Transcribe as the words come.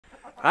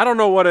I don't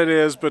know what it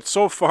is, but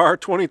so far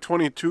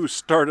 2022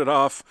 started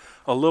off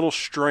a little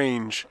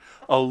strange,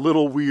 a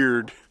little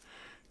weird,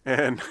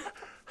 and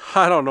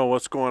I don't know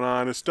what's going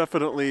on. It's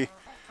definitely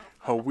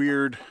a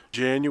weird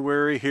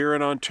January here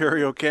in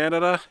Ontario,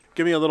 Canada.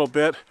 Give me a little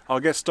bit. I'll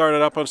get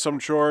started up on some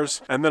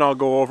chores, and then I'll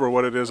go over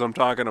what it is I'm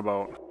talking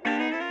about.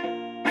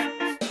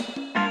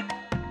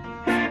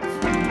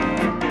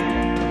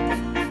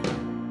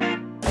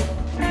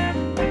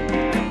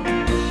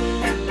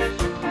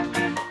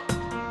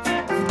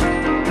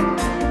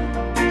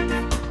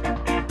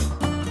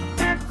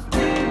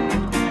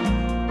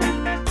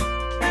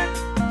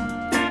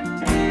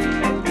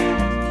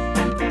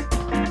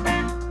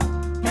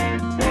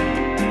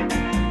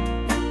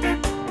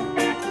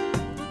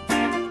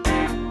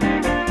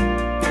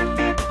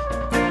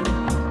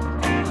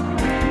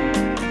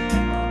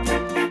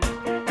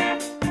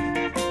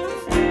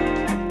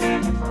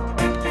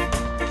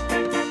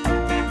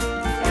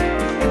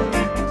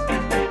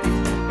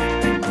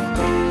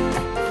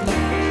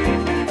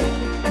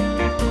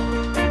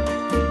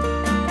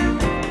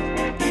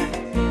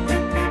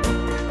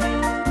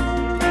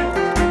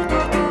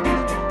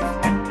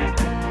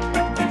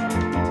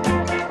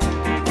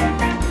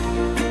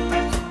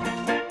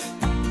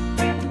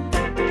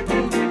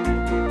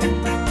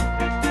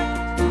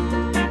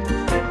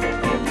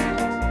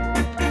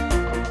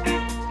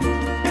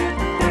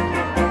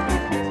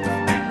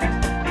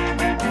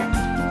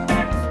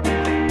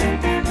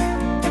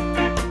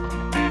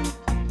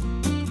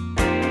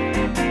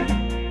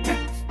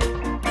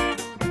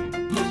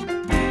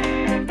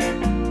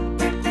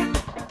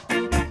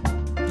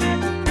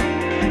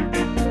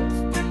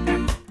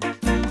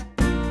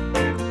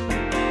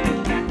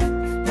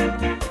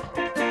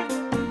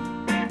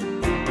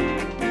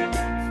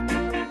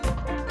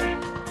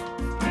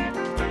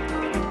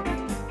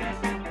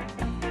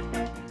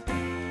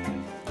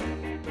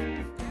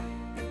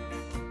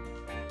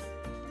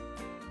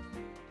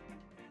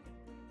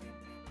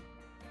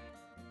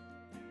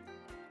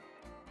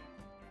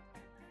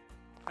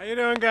 How you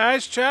doing,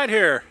 guys? Chad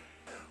here.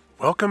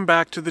 Welcome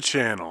back to the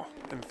channel,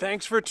 and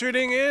thanks for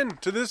tuning in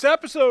to this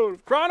episode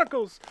of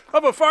Chronicles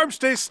of a Farm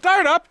Stay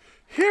Startup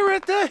here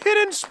at the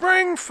Hidden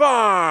Spring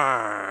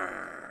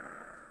Farm.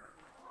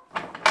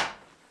 A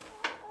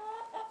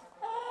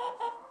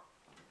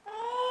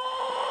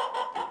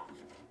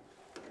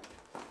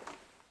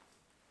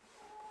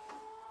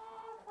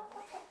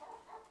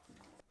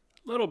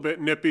little bit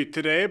nippy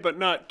today, but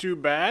not too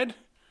bad.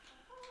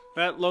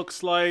 That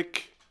looks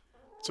like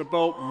it's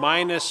about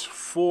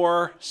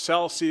 -4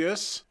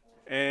 Celsius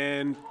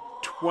and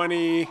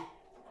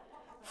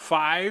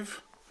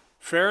 25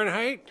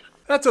 Fahrenheit.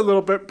 That's a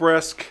little bit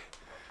brisk.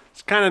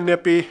 It's kind of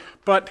nippy,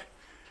 but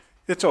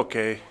it's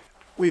okay.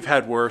 We've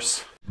had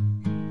worse.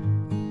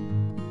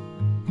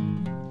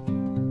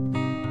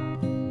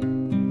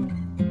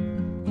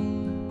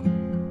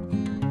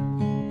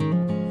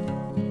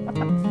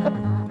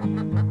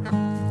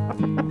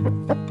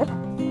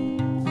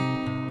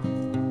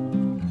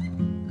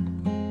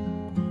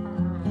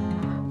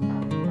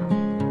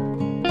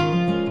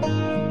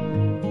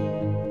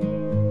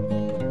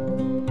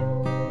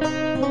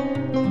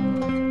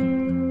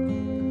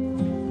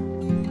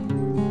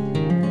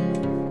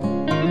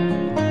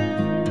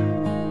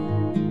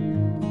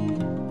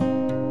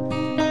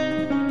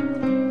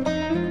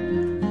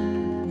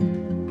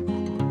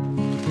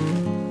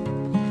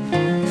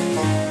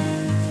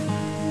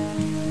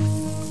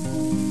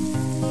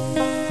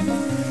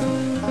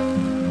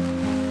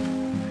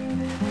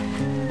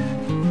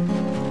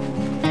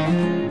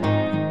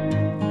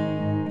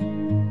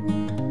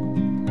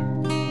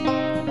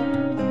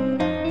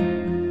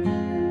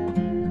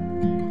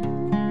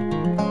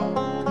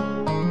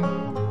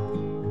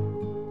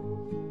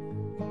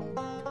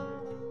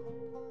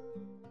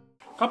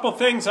 Couple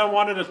things I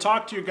wanted to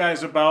talk to you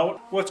guys about.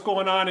 What's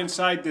going on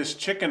inside this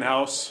chicken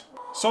house.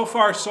 So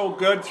far so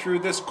good through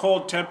this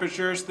cold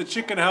temperatures. The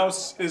chicken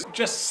house is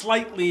just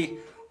slightly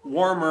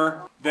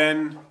warmer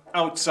than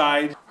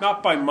outside,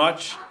 not by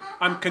much.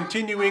 I'm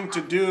continuing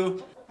to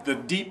do the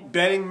deep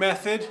bedding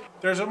method.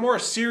 There's a more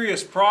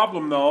serious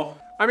problem though.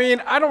 I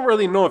mean, I don't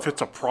really know if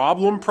it's a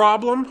problem,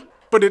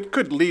 but it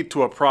could lead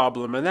to a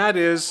problem, and that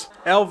is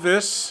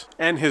Elvis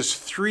and his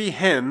 3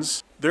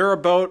 hens. They're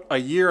about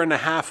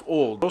 1.5 years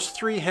old. Those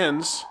 3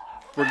 hens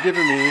were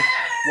giving me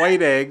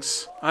white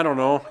eggs, I don't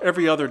know,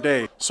 every other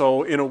day.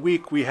 So in a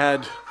week we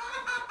had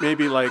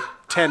maybe like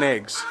 10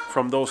 eggs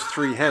from those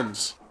 3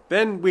 hens.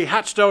 Then we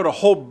hatched out a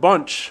whole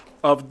bunch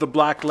of the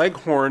black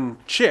leghorn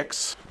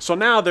chicks. So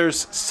now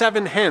there's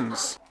 7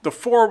 hens. The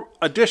 4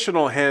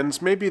 additional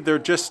hens, maybe they're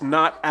just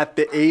not at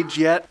the age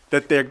yet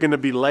that they're gonna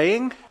be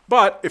laying.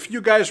 But if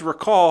you guys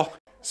recall,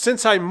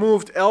 since I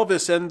moved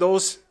Elvis and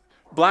those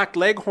black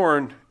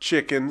leghorn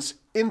chickens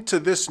into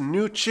this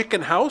new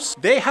chicken house,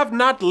 they have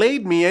not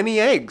laid me any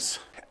eggs.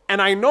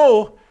 And I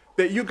know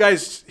that you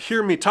guys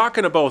hear me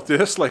talking about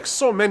this like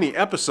so many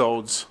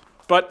episodes,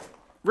 but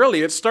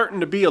really it's starting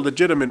to be a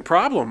legitimate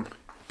problem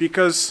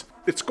because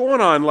it's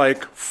going on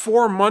like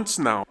 4 months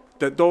now.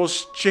 that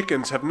those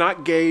chickens have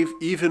not gave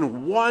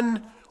even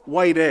one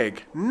white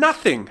egg.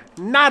 Nothing.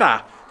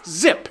 Nada.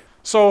 Zip.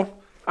 So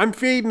I'm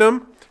feeding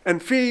them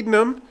and feeding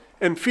them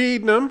and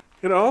feeding them,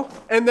 you know,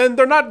 and then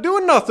they're not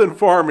doing nothing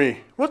for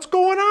me. What's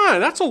going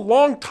on? That's a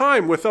long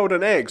time without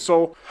an egg.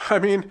 So, I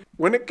mean,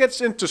 when it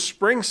gets into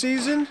spring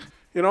season,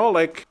 you know,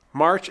 like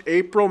March,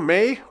 April,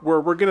 May,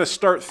 where we're going to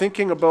start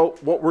thinking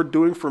about what we're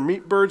doing for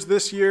meat birds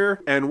this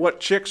year and what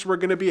chicks we're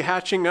going to be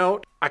hatching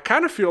out, I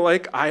kind of feel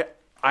like I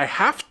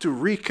have to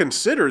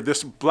reconsider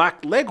this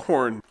black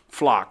leghorn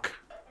flock.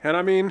 And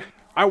I mean,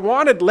 I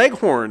wanted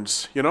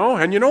leghorns, you know,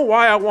 and you know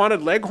why I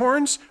wanted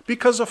leghorns?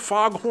 Because of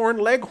Foghorn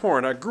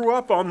Leghorn. I grew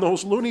up on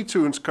those Looney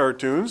Tunes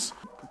cartoons.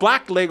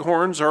 Black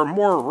leghorns are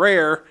more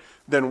rare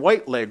than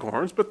white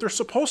leghorns, but they're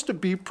supposed to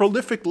be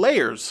prolific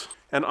layers.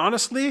 And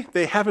honestly,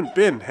 they haven't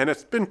been, and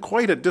it's been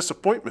quite a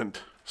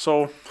disappointment.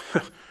 So,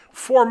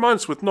 4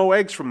 months with no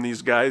eggs from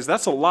these guys,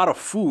 that's a lot of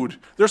food.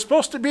 They're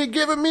supposed to be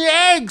giving me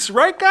eggs,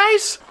 right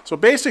guys? So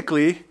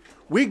basically,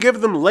 we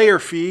give them layer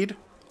feed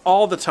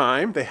all the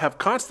time. They have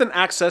constant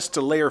access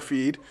to layer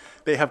feed.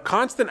 They have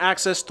constant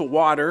access to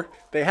water.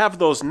 They have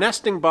those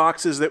nesting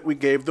boxes that we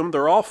gave them.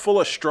 They're all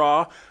full of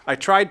straw. I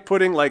tried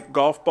putting like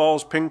golf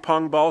balls, ping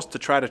pong balls to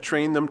try to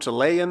train them to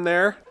lay in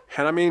there.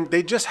 And I mean,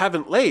 they just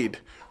haven't laid.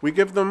 We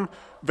give them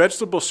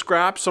vegetable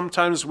scraps.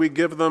 Sometimes we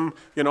give them,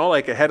 you know,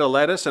 like a head of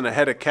lettuce and a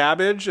head of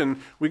cabbage,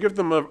 and we give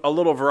them a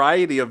little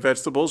variety of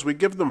vegetables. We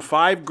give them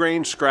 5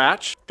 grain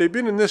scratch. They've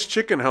been in this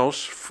chicken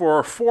house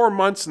for 4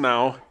 months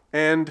now,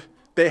 and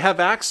they have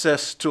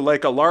access to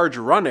like a large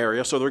run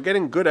area, so they're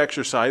getting good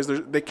exercise.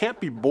 They can't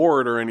be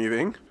bored or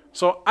anything.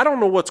 So I don't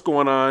know what's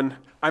going on.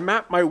 I'm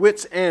at my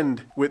wit's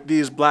end with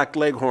these black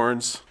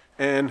leghorns,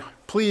 and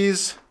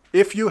please,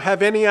 if you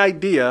have any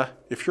idea,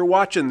 if you're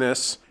watching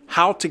this,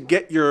 how to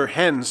get your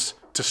hens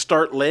to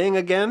start laying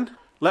again,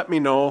 let me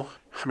know.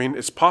 I mean,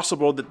 it's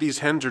possible that these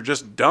hens are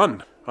just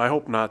done. I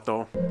hope not,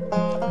 though.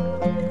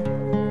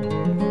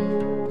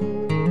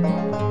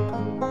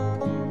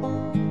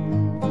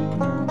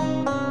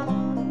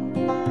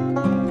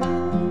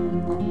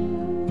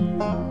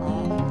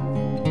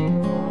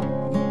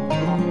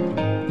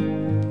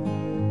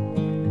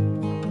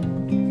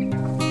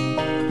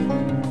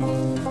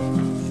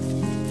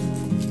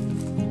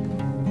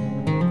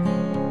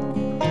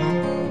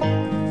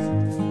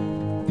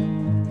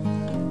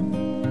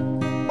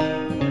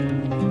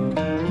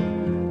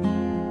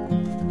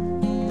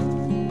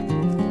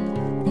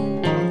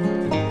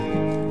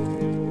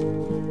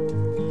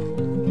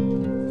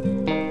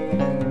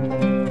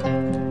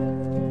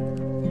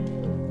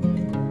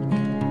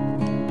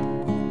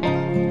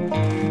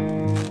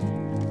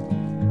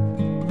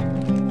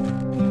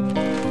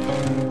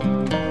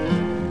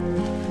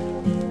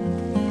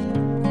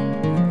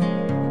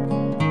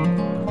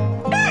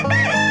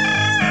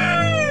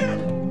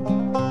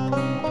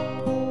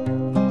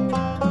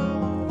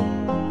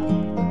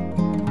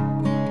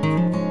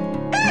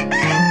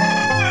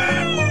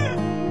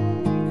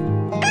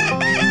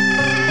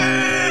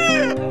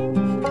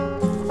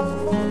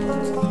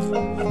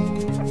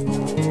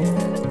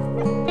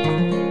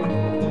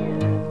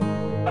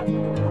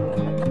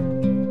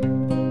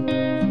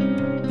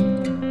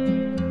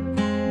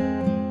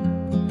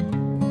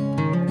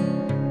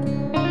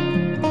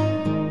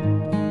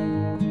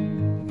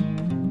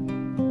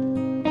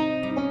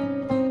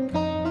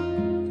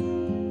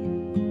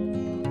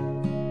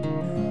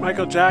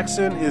 Michael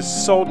Jackson is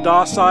so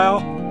docile,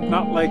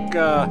 not like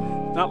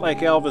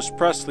Elvis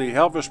Presley.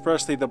 Elvis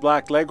Presley, the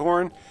black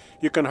leghorn,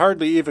 you can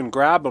hardly even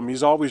grab him.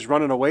 He's always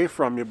running away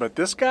from you. But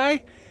this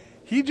guy,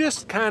 he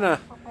just kind of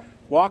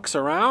walks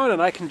around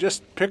and I can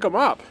just pick him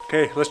up.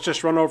 Okay, let's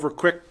just run over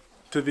quick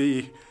to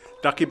the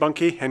ducky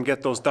bunkie and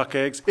get those duck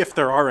eggs, if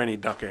there are any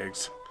duck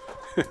eggs.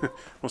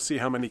 We'll see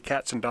how many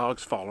cats and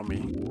dogs follow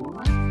me.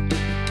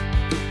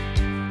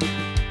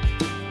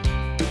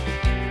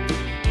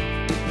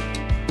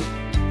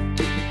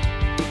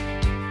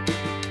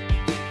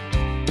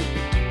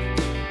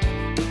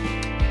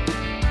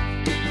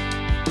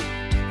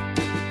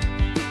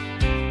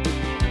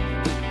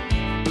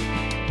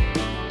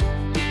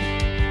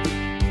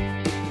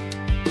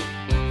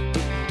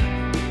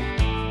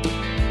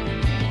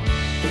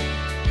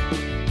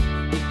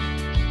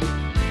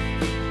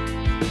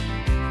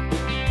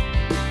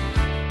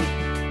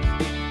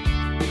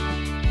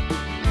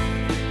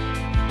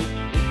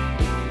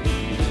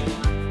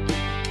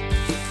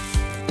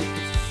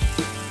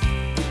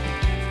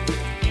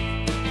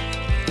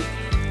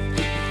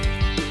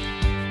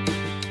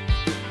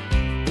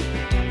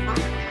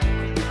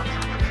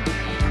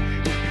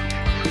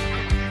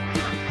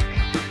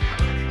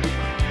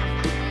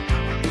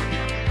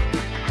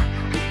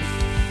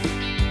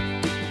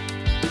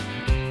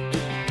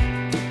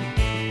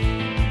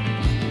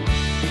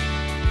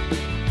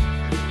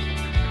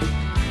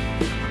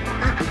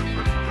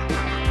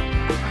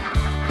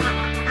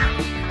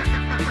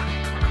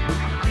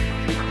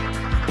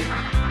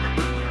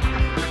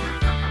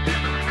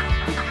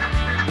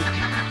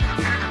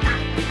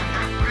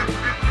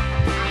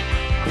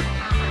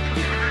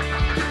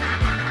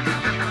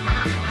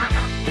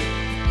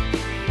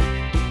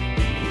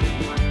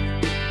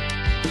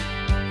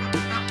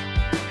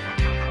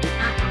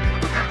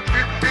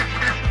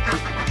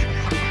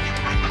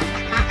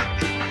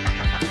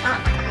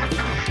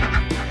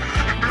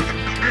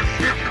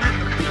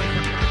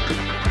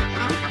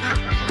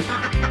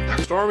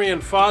 Stormy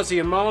and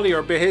Fozzie and Molly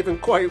are behaving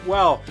quite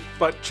well,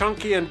 but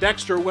Chunky and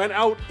Dexter went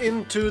out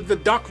into the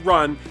duck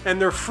run and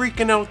they're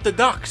freaking out the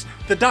ducks.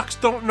 The ducks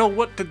don't know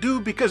what to do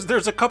because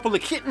there's a couple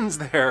of kittens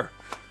there.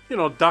 You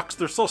know, ducks,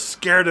 they're so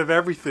scared of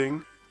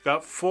everything.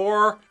 Got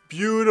 4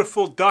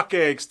 beautiful duck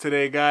eggs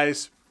today,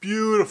 guys.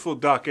 Beautiful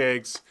duck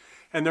eggs.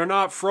 And they're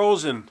not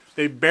frozen.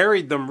 They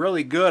buried them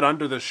really good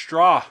under the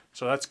straw.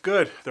 So that's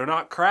good. They're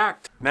not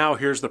cracked. Now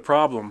here's the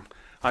problem.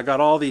 I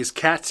got all these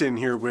cats in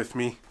here with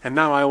me, and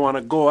now I want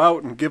to go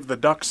out and give the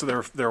ducks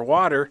their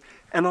water,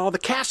 and all the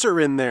cats are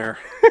in there.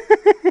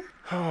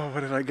 Oh,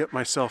 what did I get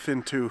myself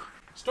into?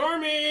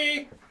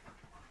 Stormy!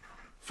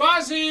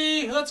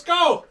 Fozzie! Let's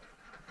go!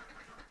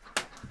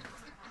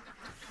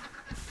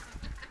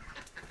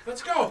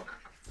 Let's go!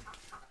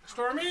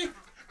 Stormy!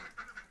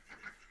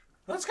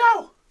 Let's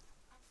go!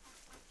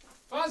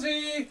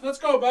 Fozzie! Let's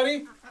go,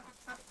 buddy!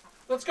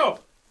 Let's go!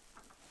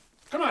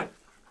 Come on!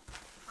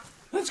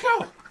 Let's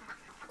go!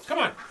 Come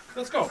on,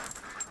 let's go.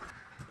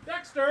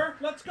 Dexter,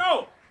 let's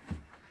go.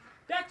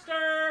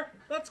 Dexter,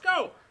 let's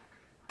go.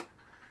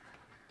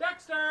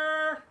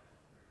 Dexter.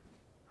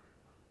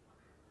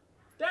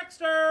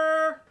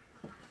 Dexter.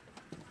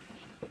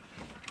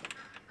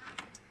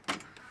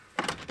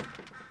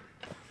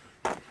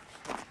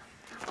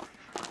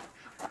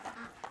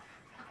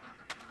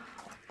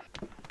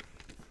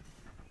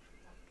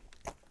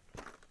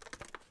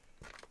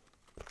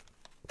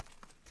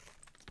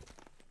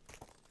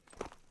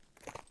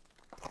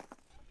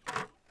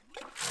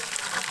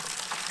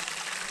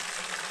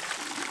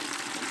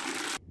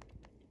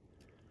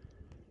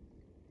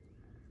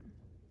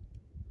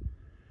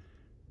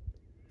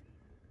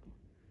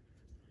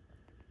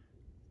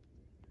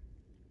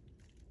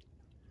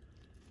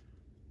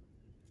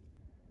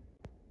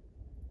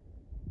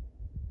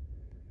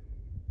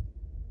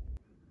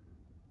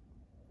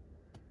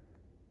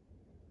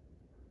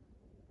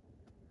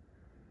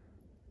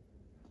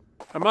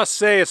 I must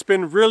say it's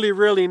been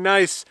really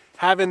nice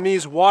having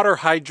these water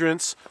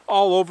hydrants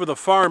all over the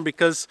farm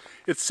because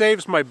it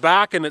saves my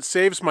back and it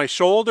saves my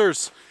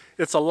shoulders.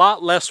 It's a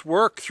lot less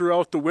work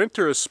throughout the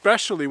winter,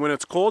 especially when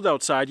it's cold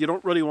outside. You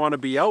don't really want to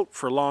be out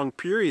for long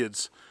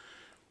periods.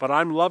 But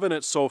I'm loving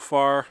it so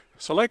far.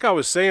 So like I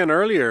was saying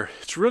earlier,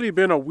 it's really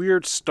been a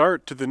weird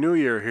start to the new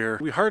year here.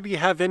 We hardly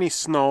have any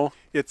snow.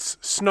 It's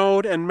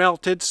snowed and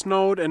melted,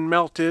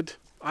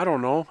 I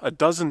don't know, a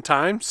dozen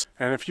times.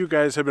 And if you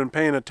guys have been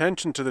paying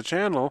attention to the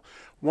channel,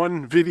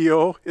 one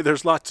video,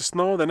 there's lots of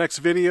snow. The next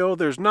video,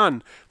 there's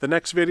none. The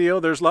next video,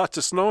 there's lots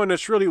of snow, and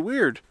it's really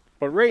weird.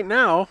 But right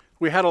now,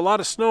 we had a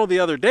lot of snow the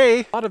other day.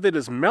 A lot of it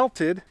is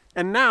melted.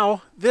 And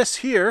now, this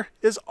here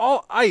is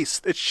all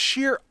ice. It's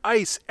sheer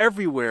ice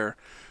everywhere.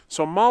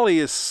 So Molly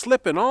is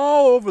slipping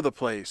all over the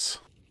place.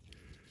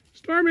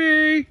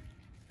 Stormy!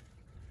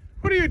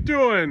 What are you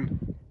doing?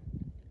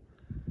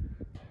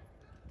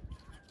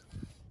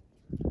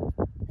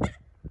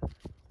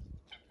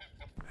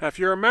 If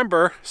you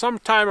remember,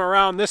 sometime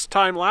around this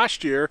time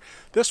last year,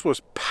 this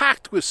was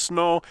packed with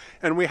snow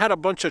and we had a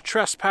bunch of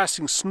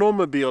trespassing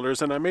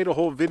snowmobilers, and I made a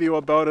whole video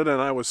about it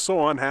and I was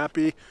so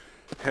unhappy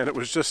and it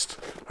was just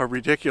a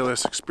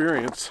ridiculous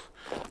experience.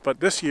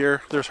 But this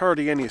year, there's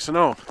hardly any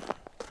snow.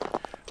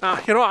 Now,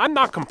 you know, I'm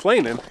not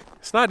complaining.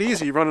 It's not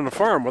easy running a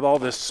farm with all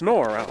this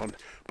snow around.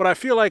 But I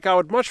feel like I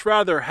would much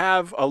rather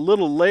have a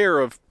little layer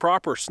of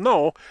proper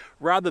snow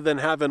rather than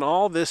having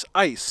all this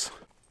ice.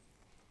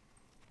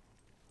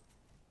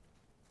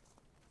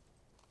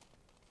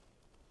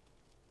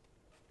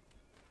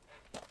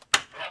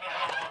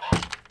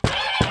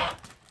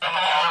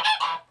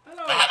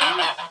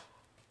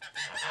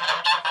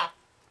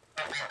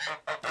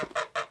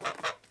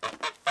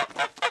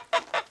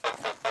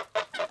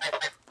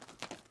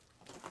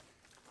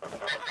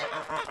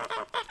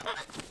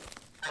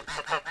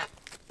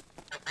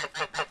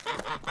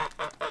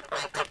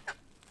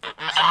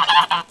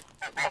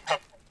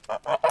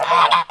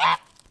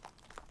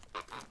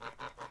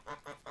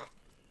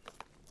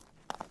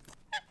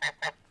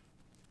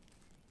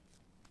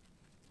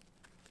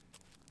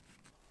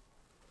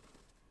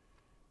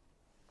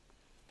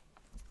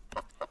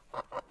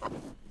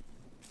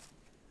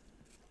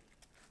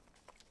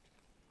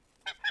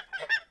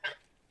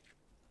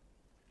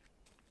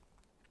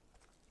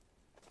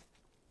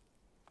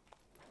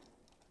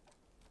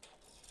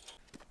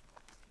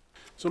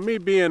 So me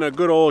being a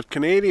good old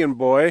Canadian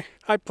boy,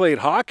 I played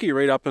hockey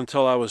right up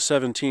until I was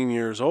 17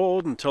 years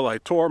old, until I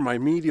tore my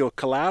medial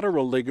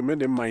collateral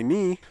ligament in my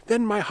knee.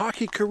 Then my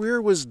hockey career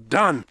was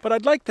done. But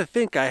I'd like to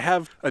think I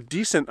have a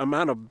decent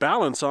amount of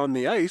balance on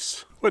the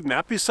ice. Wouldn't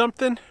that be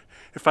something?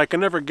 If I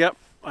can ever get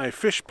my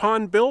fish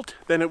pond built,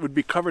 then it would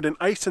be covered in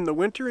ice in the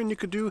winter and you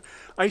could do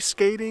ice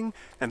skating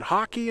and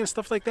hockey and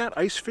stuff like that,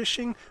 ice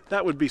fishing.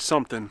 That would be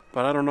something.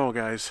 But I don't know,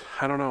 guys.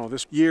 I don't know.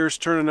 This year's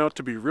turning out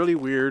to be really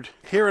weird.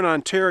 Here in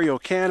Ontario,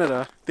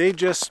 Canada, they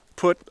just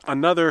put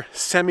another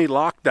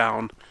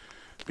semi-lockdown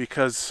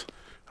because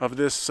of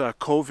this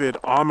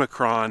COVID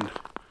Omicron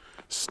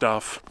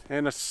stuff,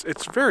 and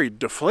it's very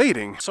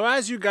deflating. So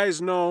as you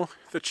guys know,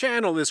 the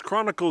channel is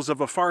Chronicles of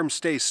a Farm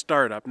Stay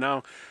Startup.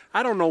 Now,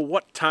 I don't know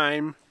what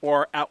time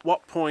or at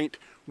what point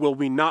will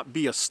we not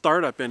be a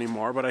startup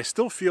anymore, but I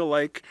still feel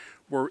like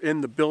we're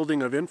in the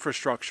building of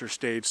infrastructure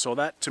stage, so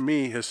that to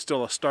me is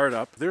still a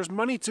startup. There's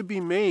money to be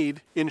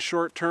made in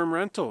short-term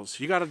rentals.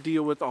 You got to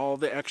deal with all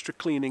the extra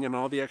cleaning and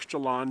all the extra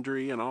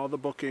laundry and all the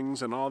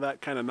bookings and all that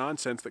kind of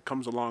nonsense that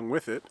comes along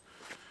with it.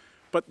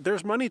 But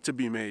there's money to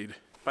be made.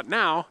 But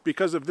now,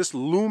 because of this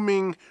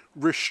looming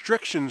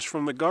restrictions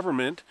from the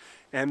government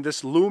and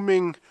this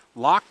looming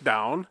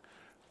lockdown,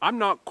 I'm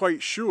not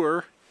quite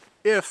sure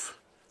if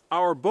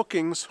our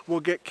bookings will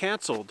get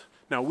canceled.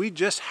 Now, we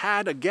just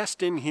had a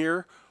guest in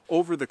here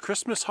over the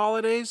Christmas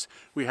holidays.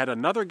 We had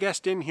another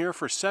guest in here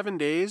for 7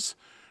 days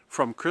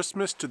from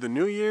Christmas to the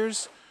New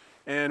Year's,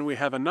 and we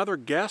have another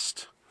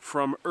guest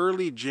from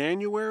early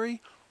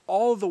January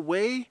all the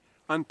way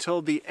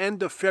until the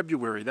end of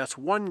February. That's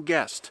one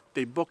guest.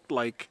 They booked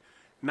like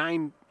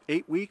 9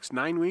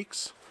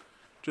 weeks,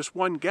 just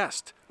one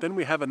guest. Then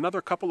we have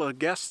another couple of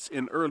guests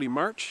in early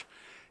March,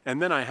 and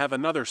then I have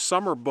another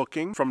summer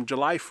booking from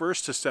July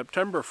 1st to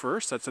September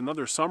 1st. That's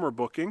another summer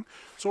booking.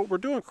 So we're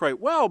doing quite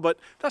well, but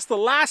that's the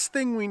last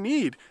thing we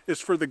need,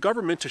 is for the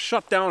government to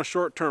shut down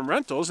short-term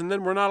rentals, and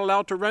then we're not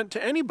allowed to rent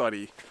to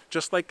anybody.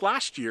 Just like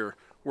last year,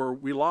 where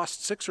we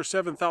lost $6,000 or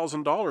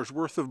 $7,000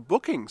 worth of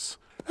bookings.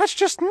 That's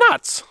just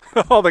nuts.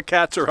 All the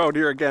cats are out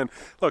here again.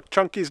 Look,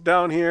 Chunky's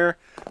down here.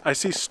 I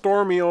see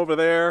Stormy over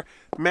there.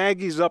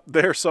 Maggie's up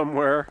there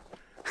somewhere.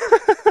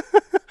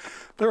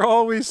 They're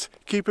always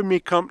keeping me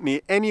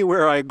company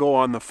anywhere I go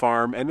on the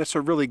farm, and it's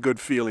a really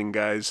good feeling,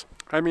 guys.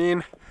 I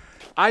mean,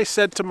 I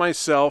said to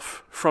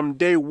myself from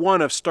day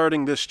one of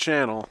starting this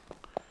channel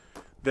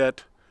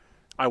that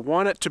I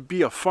want it to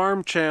be a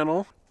farm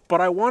channel,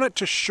 but I want it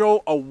to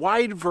show a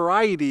wide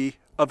variety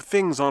of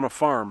things on a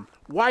farm.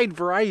 Wide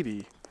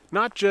variety.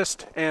 Not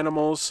just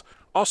animals,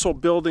 also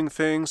building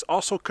things,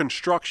 also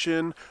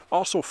construction,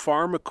 also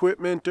farm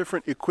equipment,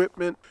 different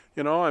equipment.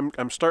 You know,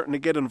 I'm starting to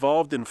get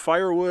involved in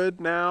firewood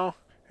now.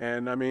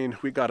 And I mean,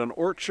 we got an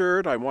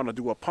orchard, I want to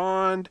do a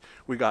pond,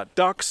 we got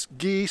ducks,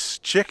 geese,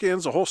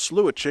 chickens, a whole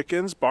slew of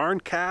chickens,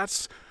 barn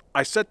cats.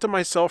 I said to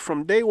myself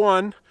from day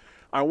one,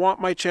 I want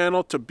my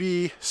channel to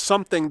be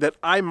something that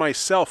I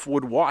myself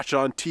would watch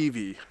on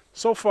TV.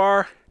 So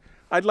far,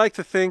 I'd like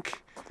to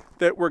think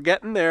that we're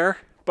getting there,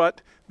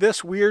 but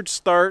this weird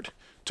start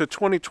to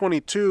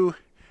 2022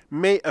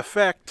 may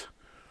affect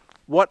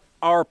what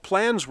our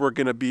plans were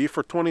going to be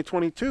for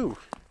 2022.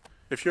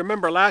 If you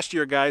remember last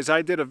year, guys,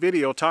 I did a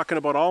video talking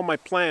about all my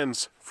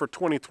plans for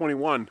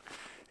 2021,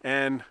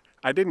 and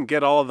I didn't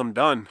get all of them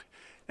done.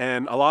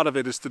 And a lot of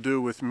it is to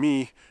do with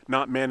me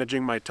not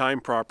managing my time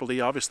properly.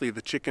 Obviously,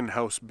 the chicken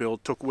house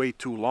build took way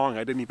too long.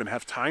 I didn't even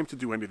have time to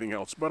do anything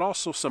else, but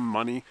also some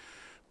money.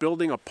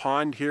 Building a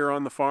pond here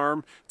on the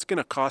farm, it's going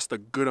to cost a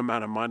good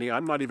amount of money.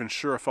 I'm not even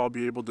sure if I'll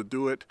be able to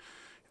do it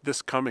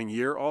this coming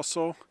year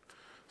also.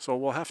 So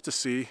we'll have to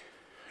see.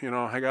 You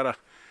know, I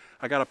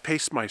gotta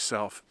pace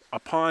myself. A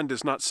pond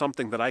is not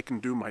something that I can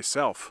do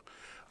myself.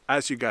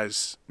 As you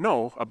guys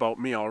know about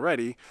me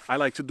already, I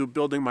like to do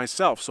building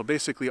myself. So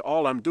basically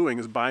all I'm doing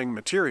is buying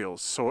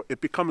materials. So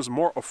it becomes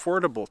more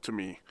affordable to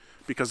me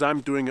because I'm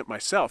doing it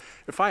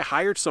myself. If I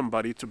hired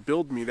somebody to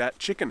build me that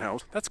chicken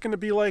house, that's going to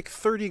be like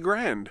 30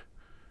 grand,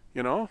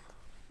 you know?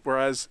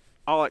 Whereas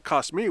all it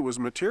cost me was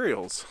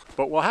materials.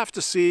 But we'll have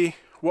to see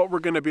what we're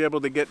going to be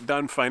able to get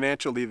done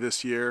financially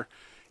this year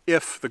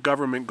if the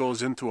government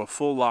goes into a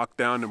full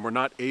lockdown and we're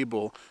not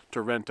able to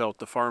rent out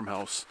the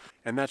farmhouse.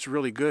 And that's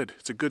really good.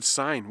 It's a good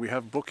sign. We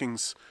have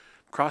bookings.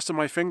 Crossing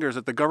my fingers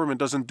that the government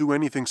doesn't do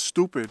anything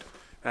stupid.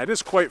 That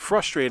is quite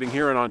frustrating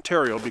here in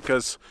Ontario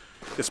because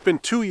it's been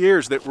 2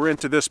 years that we're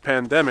into this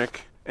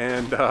pandemic,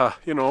 and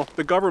you know,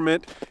 the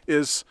government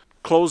is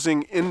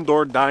closing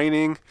indoor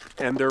dining,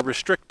 and they're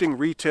restricting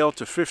retail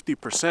to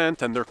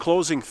 50%, and they're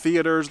closing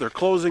theaters, they're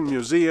closing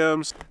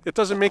museums. It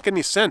doesn't make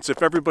any sense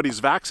if everybody's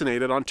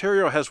vaccinated.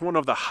 Ontario has one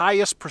of the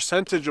highest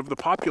percentage of the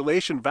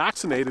population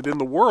vaccinated in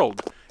the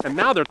world. And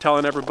now they're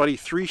telling everybody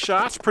 3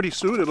 shots. Pretty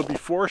soon it'll be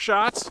 4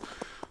 shots.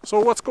 So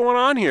what's going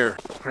on here?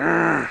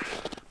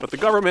 But the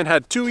government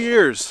had 2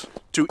 years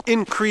to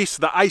increase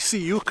the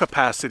ICU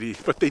capacity,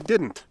 but they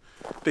didn't.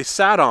 They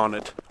sat on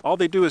it. All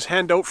they do is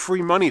hand out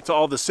free money to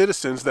all the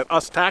citizens that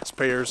us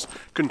taxpayers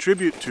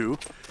contribute to.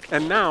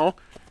 And now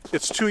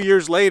it's 2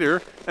 years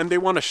later and they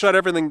want to shut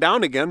everything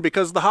down again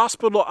because the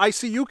hospital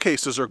ICU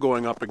cases are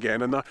going up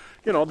again and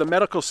the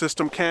medical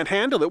system can't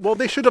handle it. Well,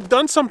 they should have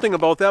done something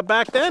about that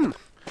back then.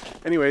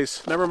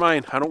 Anyways, never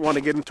mind. I don't want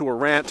to get into a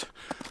rant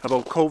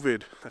about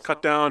COVID. I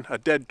cut down a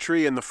dead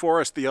tree in the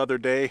forest the other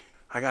day.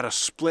 I got to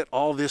split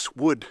all this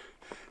wood.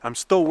 I'm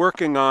still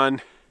working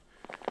on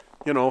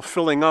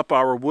filling up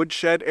our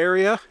woodshed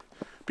area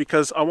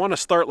because I want to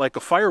start like a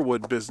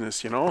firewood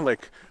business,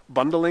 like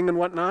bundling and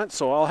whatnot.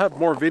 So I'll have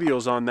more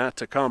videos on that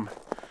to come.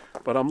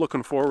 But I'm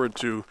looking forward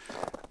to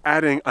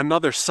adding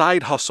another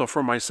side hustle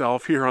for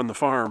myself here on the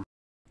farm.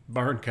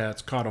 Barn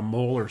cat's caught a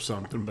mole or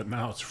something, but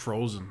now it's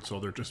frozen, so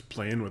they're just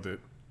playing with it.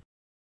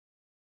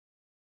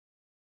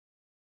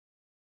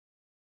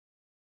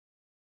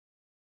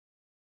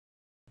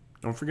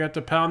 Don't forget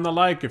to pound the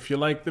like if you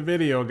like the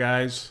video,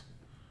 guys.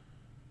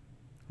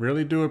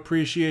 Really do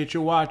appreciate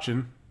you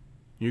watching.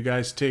 You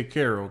guys take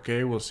care,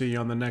 okay? We'll see you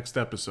on the next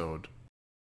episode.